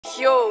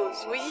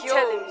Yours, we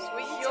tell him,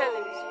 we tell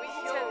him, we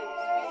tell him.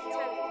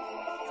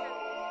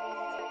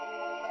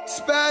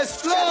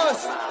 Spazz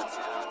Floss.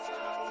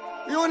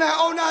 We on that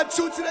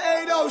 092 to the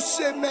 80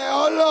 shit, man.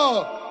 Hold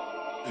on.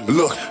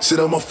 Look, sit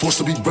on my force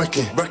to be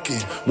wrecking.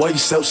 Why you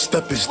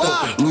self-stepping?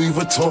 Louis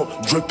Vuitton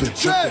dripping.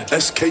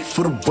 SK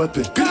for the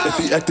weapon. If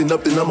he acting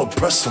up, then I'ma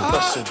press him.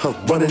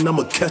 Running,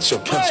 I'ma catch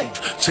him.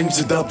 Change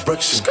the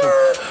direction.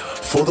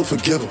 For the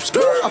forgive him.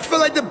 I feel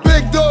like the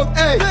big dog,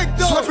 ayy.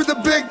 Swear for the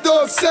big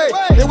dog, say.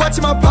 They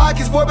watching my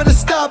pockets, boy, better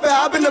stop it.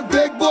 I've been a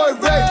big boy,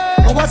 Ray.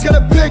 My watch got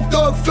a big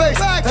dog face.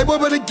 Hey, boy,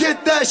 better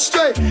get that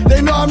straight.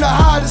 They know I'm the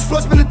hottest,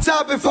 Floss been the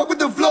top, and fuck what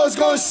the flows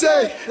gon'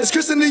 say. It's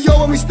Chris and the yo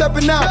when we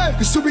stepping out.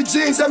 The Subi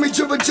jeans, let me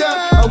drip a jam.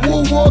 I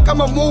woo walk, I'm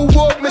a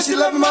moonwalk. Man, she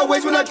loving my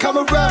ways when I come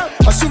around.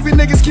 My Subi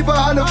niggas keep a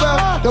hand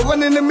around. They're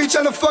running to me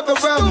trying to fuck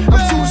around.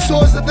 I'm two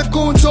swords, let the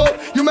goon talk.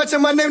 You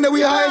mention my name, that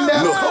we high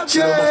now. Look,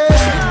 sit on my force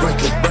to be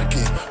wrecking.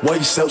 Why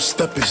you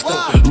self-stepping?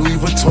 Louis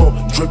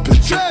Vuitton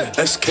dripping.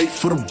 SK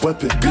for the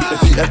weapon.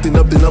 If he acting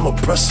up, then I'ma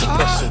press him.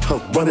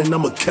 Running,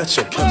 I'ma catch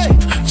him.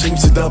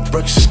 Change the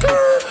direction.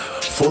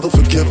 For the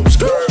forgive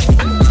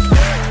him.